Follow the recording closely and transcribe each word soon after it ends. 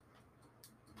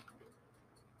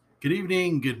Good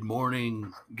evening, good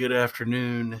morning, good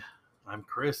afternoon. I'm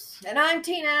Chris. And I'm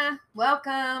Tina.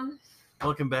 Welcome.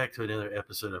 Welcome back to another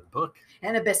episode of Book.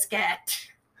 And a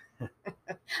biscuit.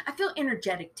 I feel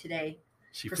energetic today.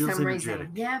 She for feels some energetic.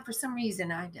 reason. Yeah, for some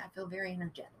reason I feel very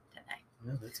energetic today.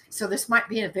 Yeah, that's good. So this might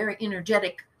be a very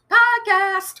energetic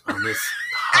podcast. On this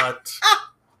hot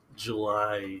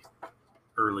July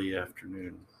early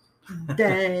afternoon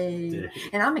Day.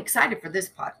 And I'm excited for this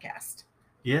podcast.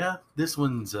 Yeah, this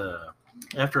one's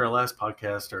after our last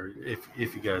podcast, or if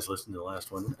you guys listened to the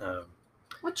last one.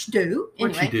 What you do.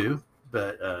 Anyway. What you do.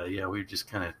 But yeah, we were just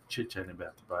kind of chit-chatting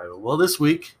about the Bible. Well, this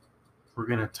week we're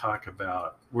going to talk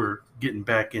about, we're getting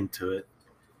back into it.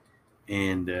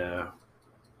 And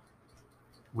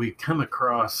we come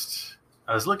across,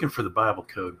 I was looking for the Bible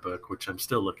Code book, which I'm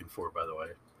still looking for, by the way.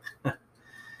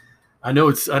 I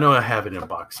know I have it in a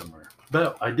box somewhere.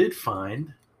 But I did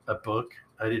find a book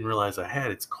I didn't realize I had.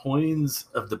 It's Coins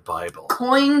of the Bible.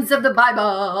 Coins of the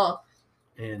Bible.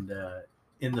 And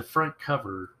in the front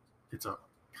cover, it's a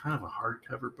kind of a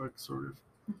hardcover book, sort of.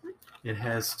 Mm-hmm. It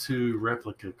has two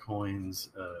replica coins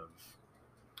of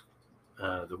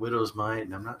the Widows Mite,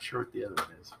 and I'm not sure what the other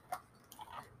one is.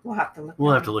 We'll have to look.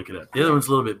 We'll have to look it up. The other one's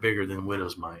a little bit bigger than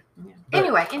Widow's Mite. Yeah.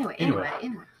 Anyway.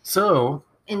 So,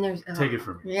 and there's take it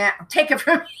from me. Yeah, take it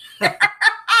from me.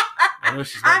 I know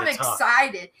she's I'm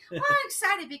excited. Well, I'm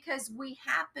excited because we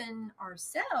happen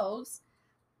ourselves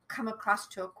come across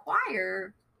to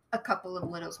acquire a couple of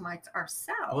Widow's Mites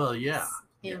ourselves. Well, yeah.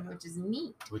 Which is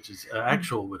neat. Which is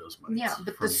actual Widow's Mites. Yeah,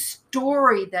 but the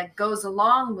story that goes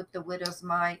along with the Widow's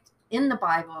Mite in the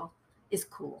Bible is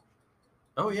cool.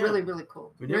 Oh, yeah. Really, really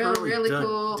cool. We never really dug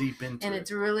cool. Deep into and it.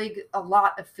 It's really a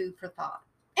lot of food for thought.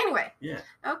 Anyway. Yeah.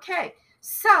 Okay.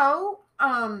 So,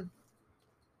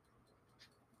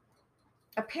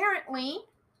 apparently,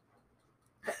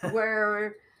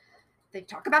 where they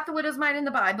talk about the Widow's Mite in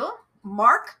the Bible,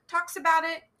 Mark talks about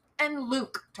it and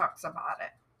Luke talks about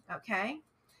it. Okay.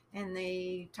 And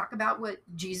they talk about what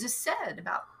Jesus said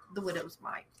about the Widow's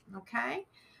Mite. Okay.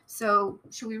 So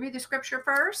should we read the scripture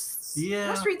first? Yeah.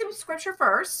 Let's read the scripture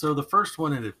first. So the first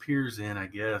one it appears in, I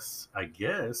guess,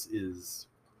 is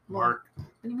Mark. What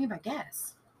do you mean by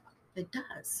guess? It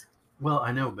does. Well,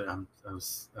 I know, but I'm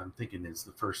thinking it's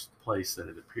the first place that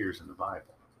it appears in the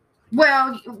Bible.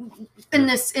 Well, in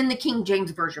the King James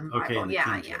Version Bible. Okay, King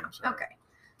James, right. Okay.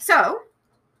 So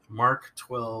Mark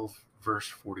 12 verse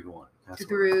 41. That's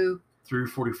through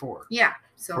 44. Yeah.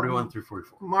 So 41 through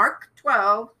 44. Mark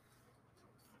 12,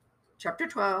 chapter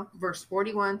 12, verse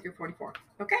 41 through 44.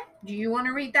 Okay. Do you want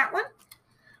to read that one?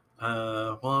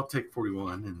 Well, I'll take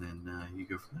 41 and then you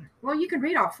go from there. Well, you can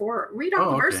read all four. Read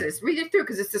all the verses. Read it through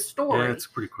because it's a story. Yeah, it's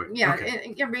pretty quick. Yeah,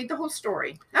 okay. and read the whole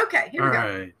story. Okay, here we go. All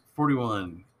right,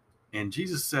 41. And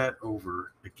Jesus sat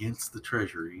over against the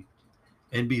treasury,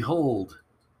 and behold,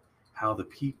 how the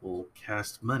people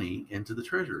cast money into the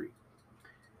treasury.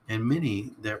 And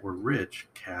many that were rich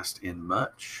cast in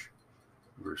much.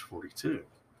 Verse 42.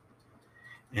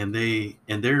 And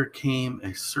there came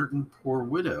a certain poor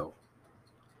widow,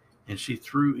 and she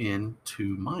threw in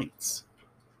 2 mites,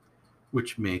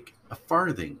 which make a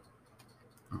farthing.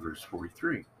 Verse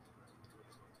 43.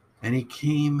 And he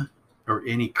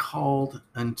called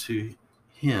unto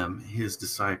him his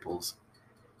disciples,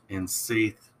 and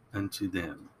saith unto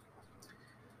them,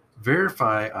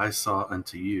 Verify I saw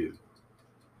unto you,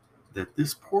 that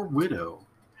this poor widow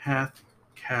hath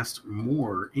cast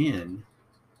more in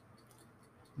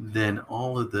than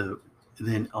all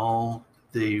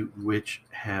they which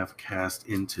have cast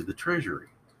into the treasury.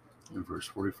 In verse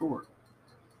 44.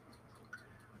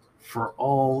 For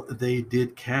all they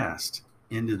did cast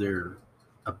into their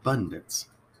abundance,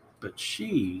 but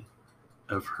she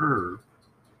of her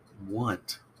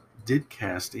want did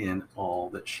cast in all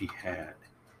that she had,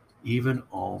 even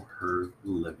all her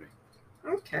living.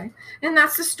 Okay. And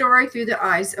that's the story through the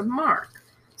eyes of Mark.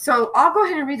 So I'll go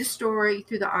ahead and read the story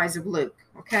through the eyes of Luke.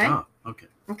 Okay. Oh, okay.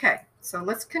 Okay. So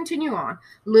let's continue on.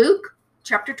 Luke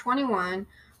chapter 21,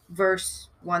 verse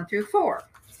 1 through 4.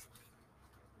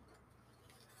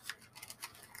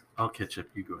 I'll catch up.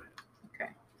 You go ahead.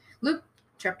 Okay. Luke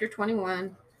chapter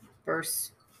 21,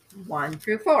 verse 1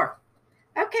 through 4.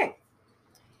 Okay.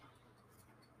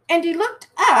 And he looked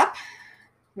up,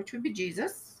 which would be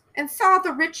Jesus, and saw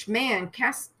the rich men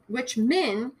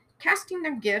casting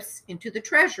their gifts into the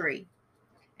treasury.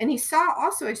 And he saw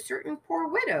also a certain poor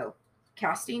widow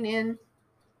casting in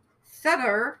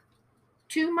thither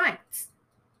 2 mites.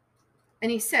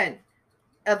 And he said,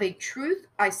 Of a truth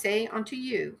I say unto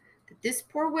you, that this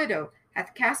poor widow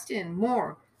hath cast in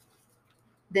more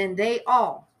than they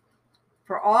all.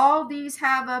 For all these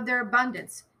have of their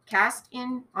abundance cast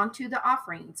in onto the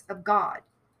offerings of God.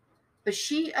 But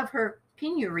she of her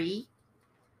penury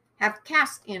hath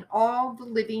cast in all the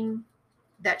living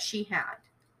that she had.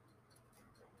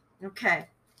 Okay.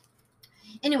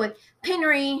 Anyway,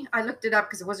 penury, I looked it up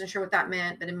because I wasn't sure what that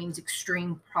meant, but it means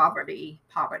extreme poverty,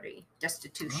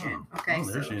 destitution. Okay,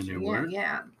 there's so a new word.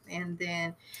 yeah. And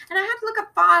I had to look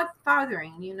up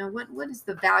fathering. What is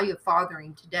the value of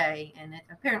fathering today? And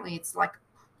apparently it's like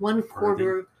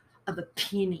 1/4 of a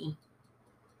penny.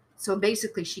 So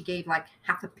basically she gave like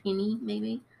half a penny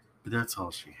maybe. But that's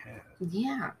all she had.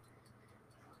 Yeah.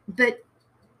 But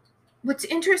what's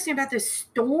interesting about this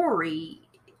story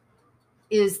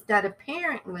is that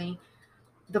apparently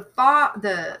the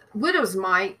widow's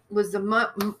mite was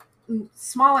the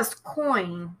smallest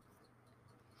coin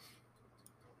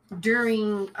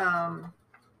during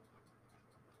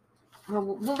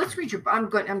well let's read I'm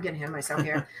getting ahead of myself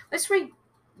here. Let's read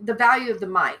the value of the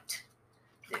mite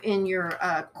in your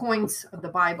coins of the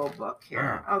Bible book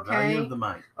here. Okay. Value of the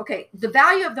mite. Okay, the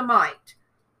value of the mite.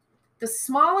 The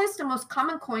smallest and most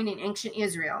common coin in ancient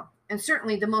Israel, and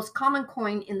certainly the most common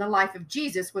coin in the life of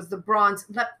Jesus, was the bronze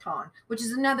lepton, which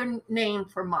is another name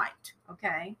for mite.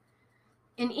 Okay.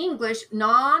 In English,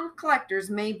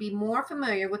 non-collectors may be more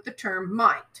familiar with the term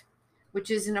mite, which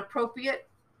is an appropriate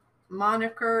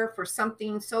moniker for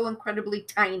something so incredibly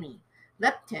tiny.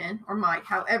 Lepton, or mite,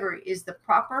 however, is the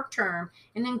proper term,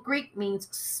 and in Greek means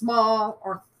small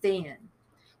or thin.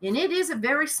 And it is a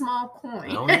very small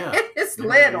coin. Oh, yeah. It's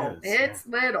little. It's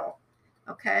little.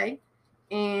 Okay.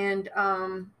 And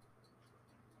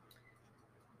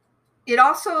it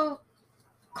also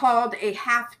called a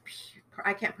half,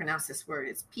 I can't pronounce this word.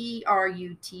 It's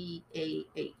Prutah,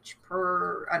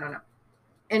 I don't know.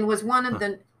 And was one of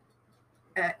the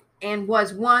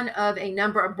was one of a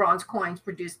number of bronze coins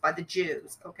produced by the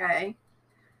Jews. Okay.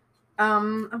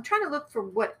 I'm trying to look for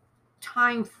what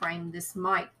time frame this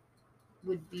mite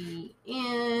would be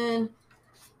in.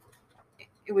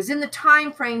 It was in the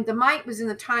time frame. The mite was in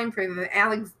the time frame of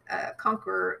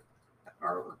conqueror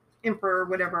or emperor,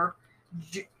 whatever,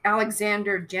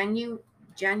 Alexander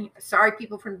sorry,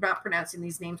 people, for not pronouncing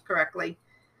these names correctly.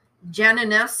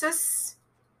 Jannaeus,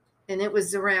 and he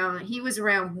was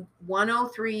around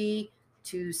 103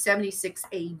 to 76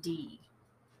 AD.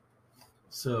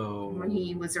 So when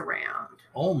he was around,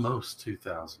 almost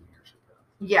 2,000 years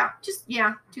ago.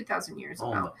 2,000 years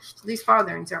ago. So these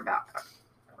fatherings are about,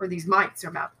 or these mites are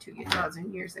about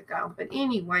 2,000 years ago. But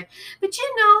anyway,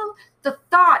 the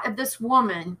thought of this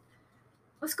woman.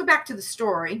 Let's go back to the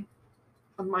story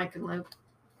of Mark and Luke.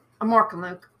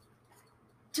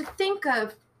 To think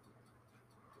of,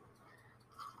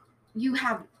 you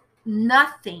have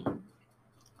nothing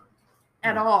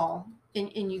at all,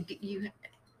 and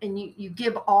you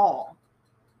give all,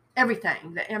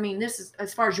 everything. I mean, this is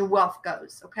as far as your wealth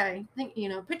goes. Okay,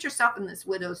 put yourself in this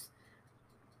widow's.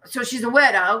 So she's a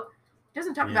widow. It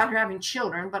doesn't talk about her having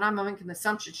children, but I'm making the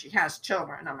assumption she has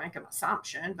children. I'm making an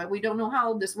assumption, but we don't know how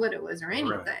old this widow is or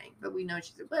anything. Right. But we know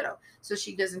she's a widow, so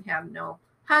she doesn't have no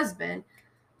husband.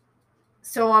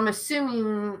 So I'm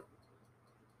assuming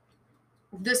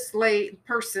this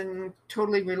person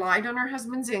totally relied on her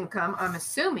husband's income. I'm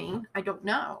assuming. I don't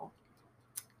know,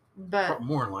 but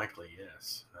more likely,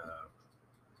 yes.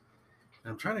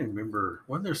 I'm trying to remember.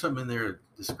 Wasn't there something in there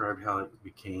that described how it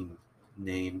became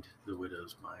named the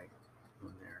widow's mite?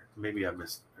 There, maybe I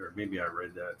missed, or maybe I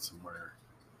read that somewhere.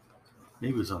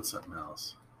 Maybe it was on something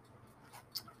else.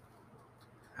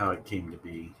 How it came to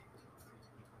be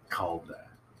called that.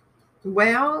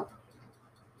 Well,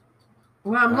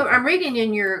 I'm reading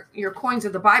in your coins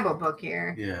of the Bible book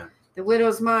here. Yeah. The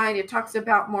widow's mite. It talks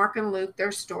about Mark and Luke,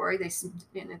 their story.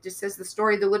 It just says the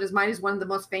story of the widow's mite is one of the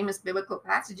most famous biblical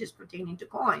passages pertaining to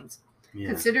coins. Yeah.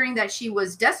 Considering that she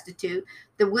was destitute,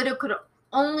 the widow could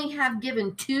only have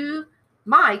given 2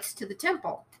 mites to the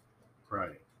temple.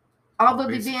 Right. Although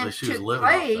the event took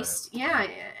place,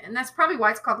 and that's probably why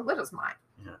it's called the widow's mite.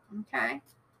 Yeah. Okay.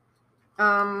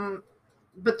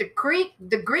 But the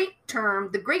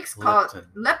Greeks call it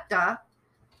lepta,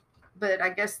 but I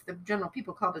guess the general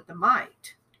people called it the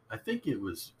mite. I think it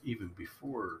was even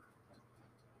before,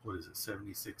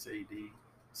 76 AD?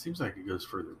 Seems like it goes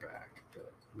further back,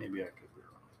 but maybe I could be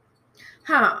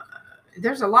wrong.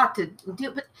 There's a lot to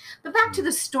do, but back to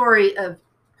the story of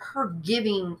her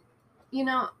giving,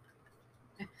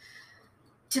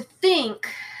 to think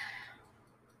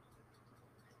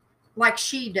like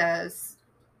she does,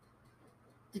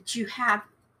 that you have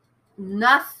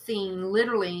nothing,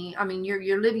 literally. I mean,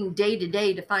 you're living day to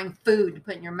day to find food to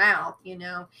put in your mouth,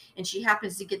 and she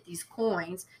happens to get these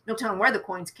coins. No telling where the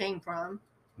coins came from.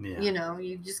 Yeah.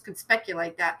 You just could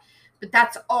speculate that. But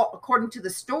that's all, according to the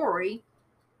story,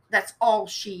 that's all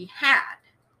she had.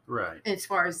 Right. As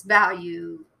far as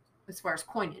value, as far as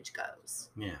coinage goes.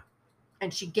 Yeah.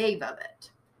 And she gave of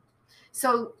it.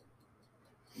 So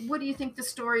what do you think the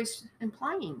story's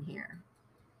implying here?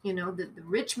 You know, that the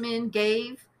rich men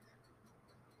gave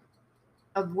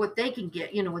of what they can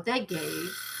get, you know, what they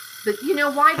gave. But you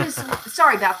know, why does,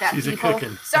 sorry about that, She's people. a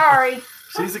cooking. Sorry.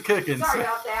 She's a cooking. Sorry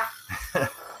about that.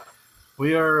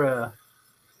 We are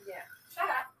Yeah. Shut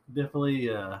up. definitely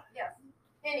Yes.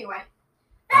 Anyway.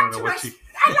 I don't know what she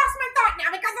I lost my thought now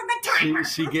because of the timer.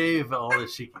 she gave all that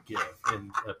she could give,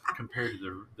 and compared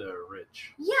to the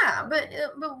rich. Yeah, but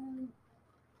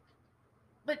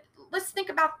let's think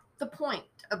about the point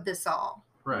of this all.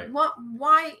 Right.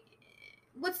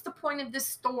 What's the point of this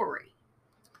story?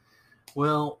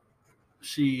 Well,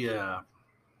 she has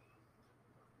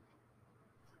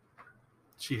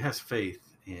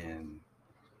faith in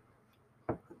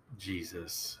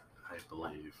Jesus, I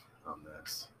believe, on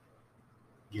this,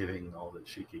 giving all that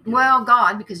she could give. Well,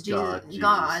 God, because God,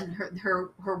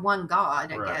 her one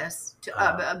God, I Right. guess,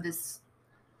 of this.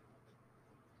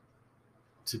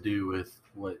 To do with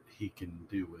what he can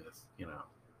do with, you know.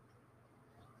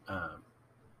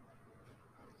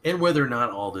 And whether or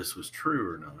not all this was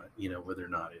true or not, you know, whether or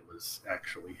not it was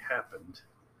actually happened.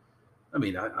 I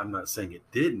mean, I'm not saying it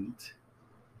didn't,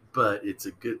 but it's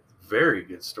a very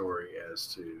good story as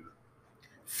to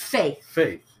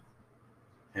Faith.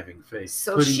 Having faith.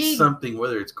 So putting something,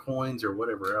 whether it's coins or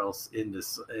whatever else, into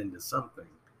something.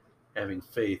 Having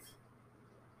faith.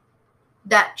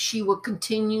 That she will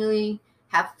continually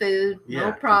have food,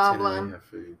 no problem. Have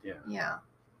food, yeah. Yeah.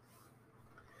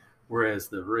 Whereas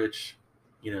the rich,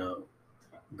 you know,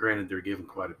 granted they're given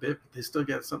quite a bit, but they still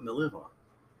got something to live on.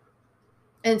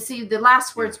 And see, the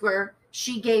last words were,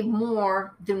 she gave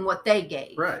more than what they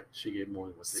gave. Right. She gave more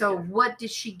than what they gave. So what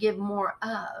did she give more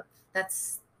of?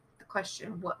 That's the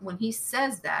question. When he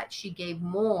says that, she gave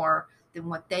more than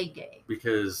what they gave.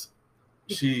 Because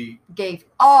she gave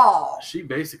all. She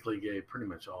basically gave pretty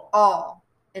much all. All.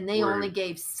 And they only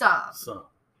gave some. Some.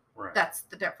 Right. That's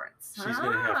the difference. She's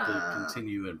going to have to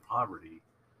continue in poverty.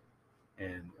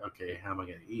 And, okay, how am I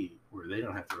going to eat? Where they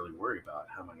don't have to really worry about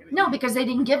how am I going to eat. No, because they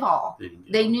didn't give all.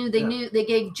 They knew they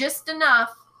gave just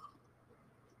enough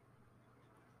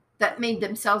that made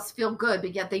themselves feel good,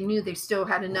 but yet they knew they still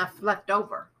had enough left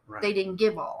over. Right. They didn't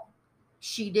give all.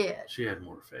 She did. She had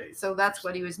more faith. So that's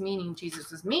what he was meaning. Jesus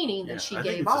was meaning that she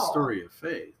gave all. It's a story of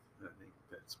faith. I think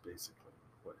that's basically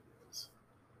what it is.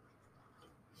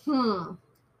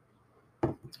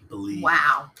 Believe.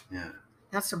 Wow. Yeah.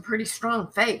 That's some pretty strong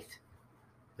faith.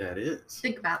 That is.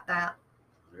 Think about that.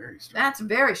 Very strong. That's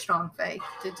very strong faith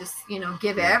to just, you know,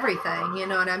 give everything. You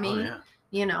know what I mean? Oh, yeah.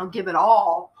 You know, give it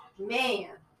all.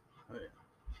 Man. Oh,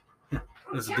 yeah.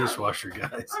 There's a dishwasher,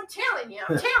 guys. I'm telling you.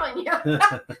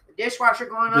 The dishwasher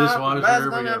going on.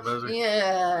 Dishwasher.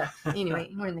 Yeah. Anyway,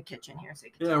 we're in the kitchen here. So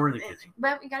we're in the kitchen.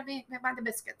 But we got to be by the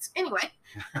biscuits. Anyway.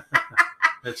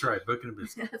 That's right. Booking a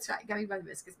biscuit. That's right. Got to be by the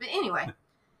biscuits. But anyway,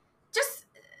 just,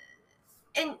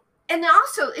 and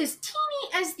also, as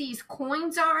teeny as these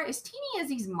coins are, as teeny as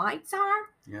these mites are,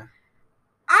 yeah,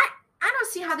 I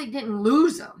don't see how they didn't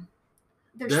lose them.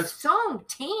 They're so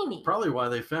teeny. Probably why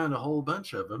they found a whole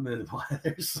bunch of them, and why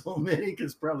there's so many,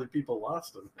 because probably people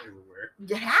lost them everywhere.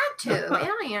 You had to,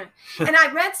 yeah. And I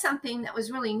read something that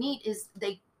was really neat. Is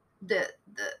the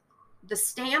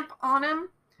stamp on them?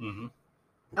 Mm-hmm.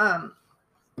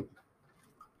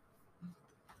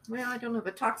 Well, I don't know if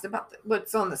it talks about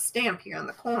what's on the stamp here on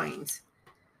the coins.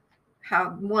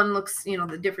 How one looks, you know,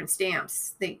 the different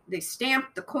stamps. They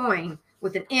stamp the coin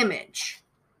with an image.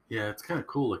 Yeah, it's kind of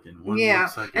cool looking. One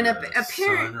looks like and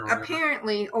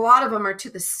apparently a lot of them are to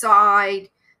the side.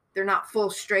 They're not full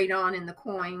straight on in the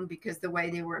coin because the way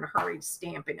they were in a hurry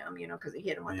stamping them, you know, because they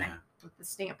hit them with the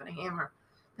stamp and a hammer.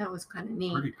 That was kind of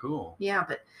neat. Pretty cool. Yeah,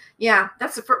 but yeah,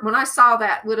 that's the first, when I saw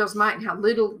that Widow's Mite and how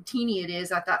little teeny it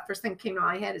is, I thought first thing came to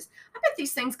my head is, I bet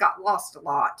these things got lost a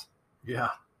lot.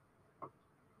 Yeah.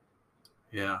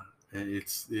 Yeah,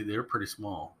 they're pretty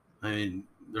small. I mean,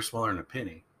 they're smaller than a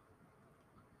penny.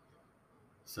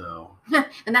 So.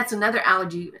 And that's another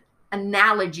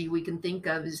analogy we can think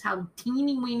of is how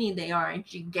teeny weeny they are, and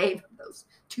she gave those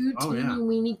two teeny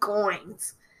weeny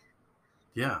coins.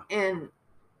 Yeah. And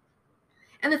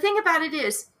the thing about it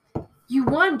is, you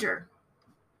wonder,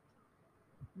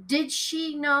 did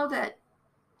she know that?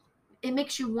 It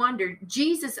makes you wonder.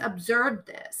 Jesus observed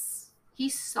this. He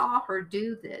saw her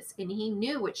do this, and he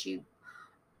knew what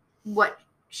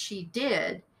she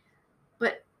did.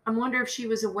 But I wonder if she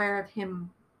was aware of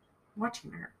him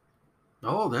watching her.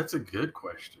 Oh, that's a good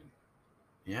question.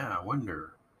 Yeah, I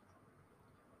wonder.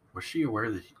 Was she aware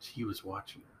that he was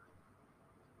watching her?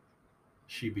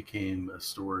 She became a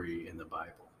story in the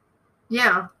Bible.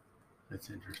 Yeah. That's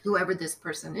interesting. Whoever this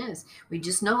person is. We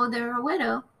just know they're a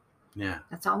widow. Yeah.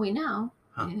 That's all we know.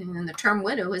 Huh. And the term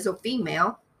widow is a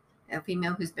female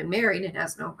who's been married and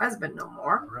has no husband no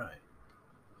more. Right.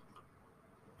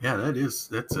 Yeah, that's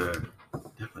a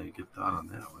definitely a good thought on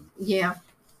that one. Yeah.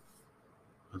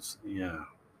 Yeah.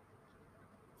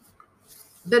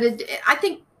 But I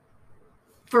think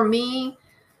for me,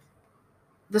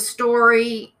 the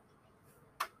story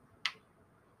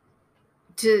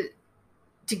to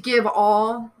give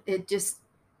all, it's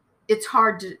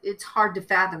hard to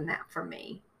fathom that for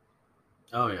me.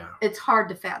 Oh yeah. It's hard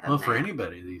to fathom. Well, that. for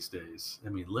anybody these days, I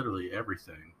mean, literally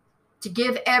everything. To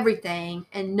give everything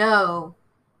and know,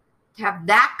 to have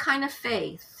that kind of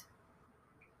faith.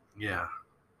 Yeah.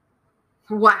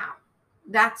 Wow.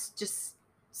 That's just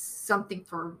something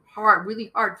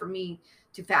really hard for me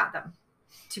to fathom.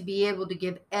 To be able to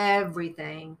give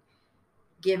everything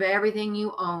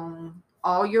you own,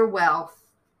 all your wealth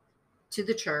to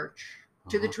the church,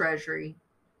 to the treasury.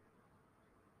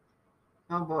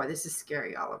 Oh boy, this is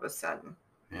scary all of a sudden.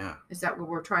 Yeah. Is that what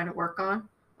we're trying to work on?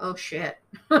 Oh shit.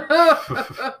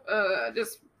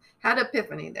 Just had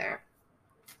epiphany there.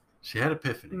 She had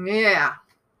epiphany. Yeah.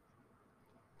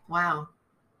 Wow.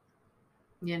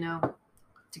 You know,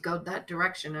 to go that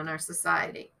direction in our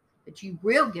society, that you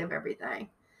will give everything.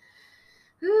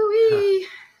 Ooh-wee.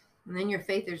 And then your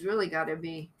faith has really got to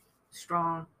be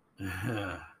strong.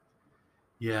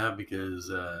 Yeah, because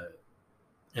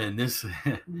and this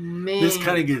Man. this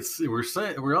kind of gets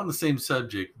we're on the same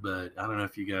subject, but I don't know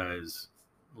if you guys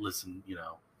listen,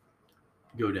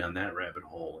 go down that rabbit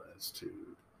hole as to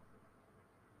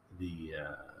the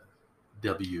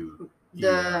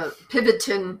the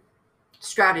Pivoton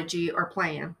strategy or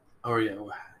plan. Oh yeah,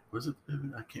 was it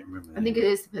Pivoton? I can't remember. I think it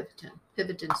is the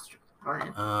Pivoton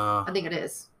plan. I think it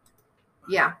is.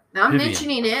 Yeah. Now I'm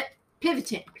mentioning it.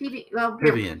 Pivoton.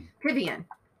 Pivian.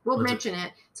 We'll mention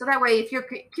it. So that way, if you're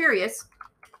curious,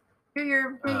 do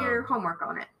your homework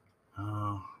on it.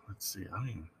 Oh, let's see.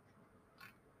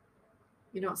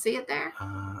 You don't see it there?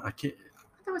 I can't. I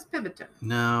thought it was Pivoton.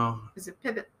 No. Is it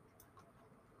Pivot?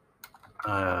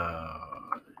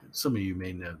 Some of you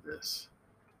may know this.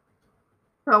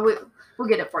 Well, we'll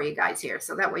get it for you guys here,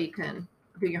 so that way you can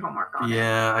do your homework on it.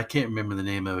 Yeah, I can't remember the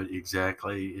name of it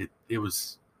exactly. It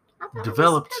was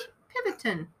developed. It was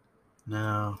Pivoton.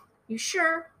 No. You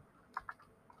sure?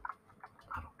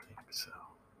 I don't think so.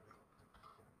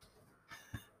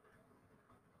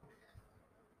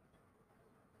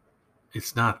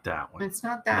 It's not that one. It's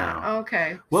not that. No.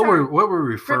 Okay. What we're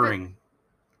referring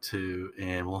to,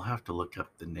 and we'll have to look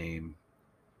up the name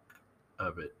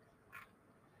of it.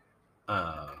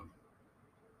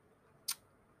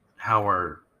 How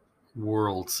our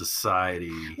world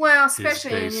society, well,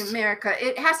 especially in America,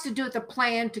 it has to do with a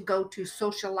plan to go to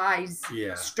socialized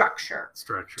structure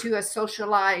to a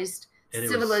socialized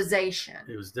civilization. I think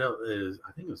it was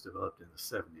developed in the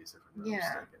 70s, if I'm not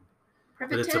mistaken.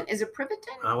 Pivoton? Is it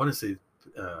Pivoton? I want to say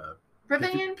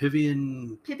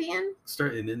Pivian.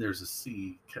 Start, and then there's a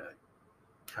C,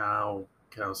 cow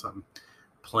something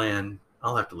plan.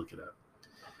 I'll have to look it up.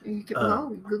 You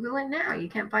can Google it now. You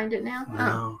can't find it now?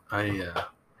 No,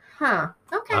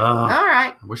 Okay. All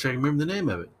right. I wish I could remember the name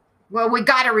of it. Well, we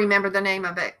got to remember the name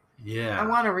of it. Yeah. I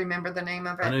want to remember the name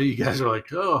of it. I know you guys are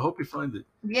like, oh, I hope you find it.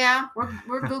 Yeah,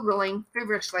 we're Googling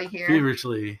feverishly here.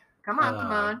 Come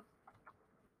on.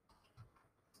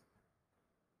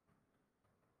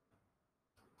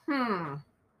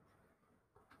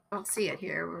 Don't see it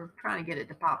here. We're trying to get it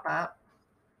to pop up.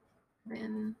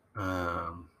 Then.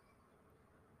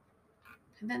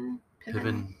 Piven.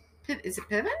 Is it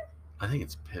Piven? I think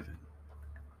it's Piven.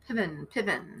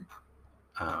 Piven.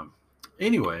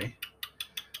 Anyway.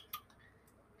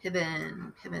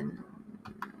 Piven.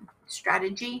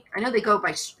 Strategy. I know they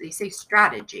say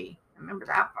strategy. I remember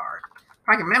that part.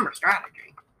 I can remember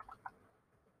strategy.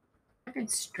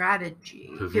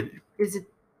 Strategy. Is it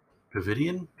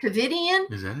Pavidian?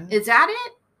 Pavidian? Is that it? Is that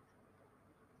it?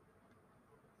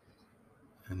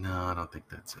 No, I don't think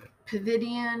that's it.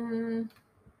 Pavidian.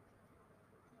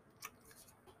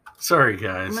 Sorry,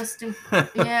 guys. We're sitting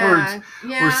here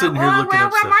looking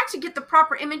up stuff. I like to get the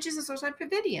proper images, and so it's like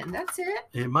Pavidian. That's it.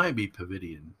 It might be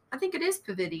Pavidian. I think it is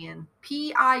Pavidian.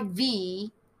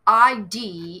 Pividian.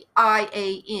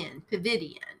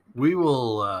 Pavidian. We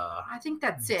will. I think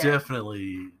that's it.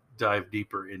 Definitely dive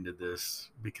deeper into this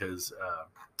because.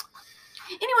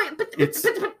 Anyway, but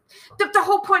the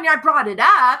whole point I brought it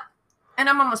up, And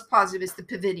I'm almost positive it's the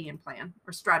Pavidian plan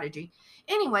or strategy.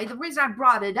 Anyway, the reason I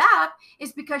brought it up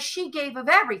is because she gave of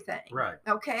everything. Right.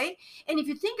 Okay. And if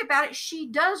you think about it, she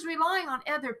does rely on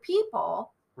other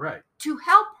people. Right. To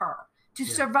help her to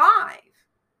survive.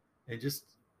 And just.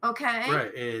 Okay.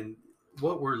 Right. And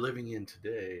what we're living in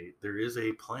today, there is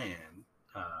a plan.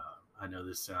 I know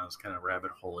this sounds kind of rabbit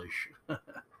hole-ish.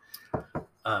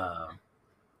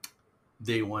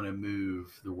 They want to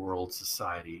move the world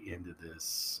society into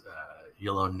this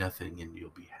you'll own nothing and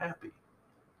you'll be happy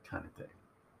kind of thing.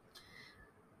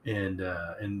 And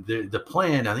the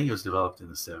plan, I think it was developed in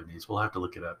the 70s. We'll have to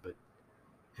look it up, but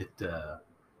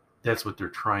that's what they're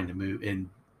trying to move. And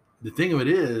the thing of it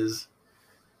is,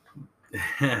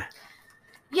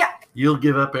 yeah, you'll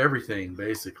give up everything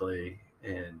basically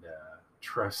and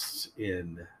trust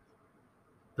in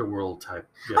the world type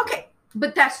government. Okay,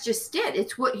 but that's just it.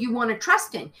 It's what you want to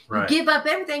trust in. Right. You give up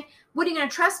everything. What are you going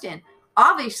to trust in?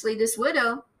 Obviously, this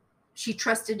widow, she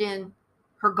trusted in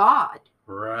her God.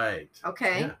 Right.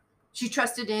 Okay. Yeah. She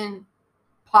trusted in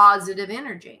positive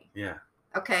energy. Yeah.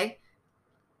 Okay.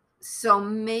 So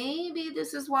maybe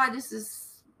this is why this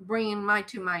is bringing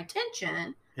to my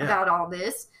attention about all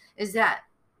this, is that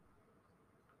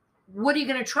what are you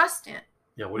going to trust in?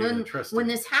 Yeah, what are you going to trust in? When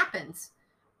this happens,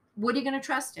 what are you going to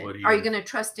trust in? Are you going to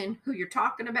trust in who you're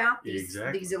talking about? These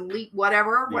elite,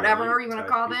 whatever you want to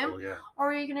call them? Yeah.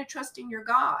 Or are you going to trust in your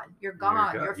God, your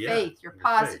faith, your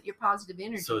positive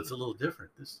energy? So it's a little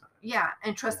different this time. Yeah,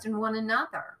 and trust in one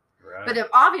another. Right. But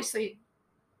obviously,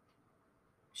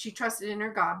 she trusted in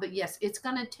her God. But yes, it's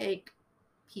going to take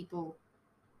people,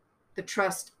 the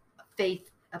trust, faith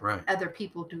of other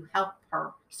people to help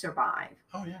her survive.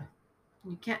 Oh, yeah.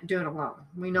 You can't do it alone.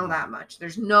 We know that much.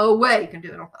 There's no way you can do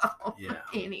it alone. Yeah.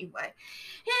 Anyway.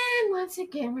 And once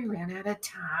again, we ran out of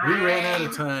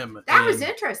time. That was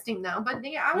interesting, though. But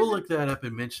we'll look that up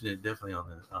and mention it definitely on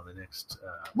the next.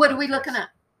 What are we looking at?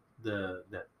 The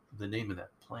name of that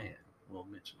plan. We'll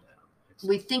mention that.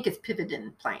 We think it's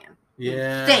Pavidian plan.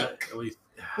 Yeah.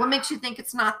 What makes you think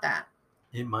it's not that?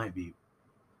 It might be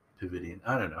Pavidian.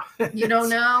 I don't know. You don't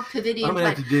know? Pavidian. I'm going to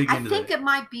have to dig into that. I think it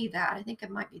might be that. I think it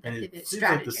might be the Pavidian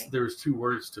strategy. Like there's two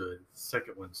words to it. The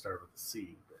second one started with a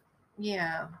C. But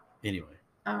yeah. Anyway.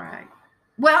 All right.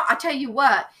 Well, I'll tell you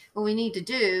what we need to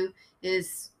do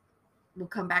is we'll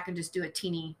come back and just do a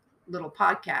teeny little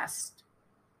podcast.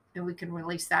 And we can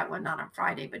release that one, not on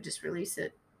Friday, but just release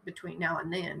it between now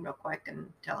and then real quick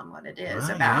and tell them what it is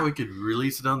about. Yeah, we could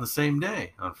release it on the same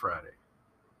day on Friday.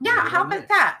 Yeah, how about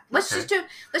that?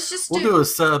 We'll do a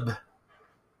sub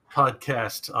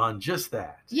podcast on just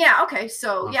that. Yeah, okay.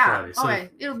 So Friday. So okay.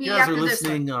 It'll be if you guys after are this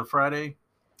listening one. on Friday,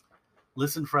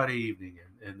 listen Friday evening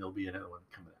and there'll be another one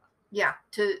coming out. Yeah,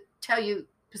 to tell you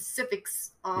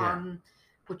specifics on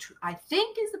which I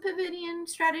think is the Pavidian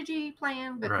strategy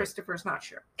plan, but Christopher's not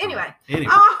sure. Anyway.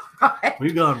 All right.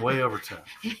 We've gone way over time.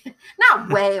 Not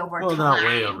way over time. Not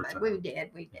way over time. We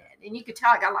did. And you could tell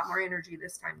I got a lot more energy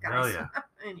this time, guys. Oh, yeah.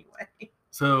 Anyway.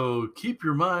 So keep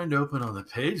your mind open on the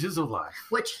pages of life.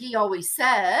 Which he always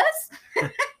says.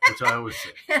 Which I always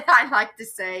say. And I like to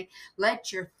say,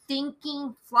 let your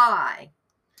thinking fly.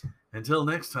 Until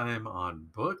next time on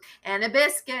Book and a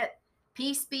Biscuit.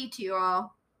 Peace be to you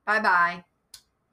all. Bye-bye.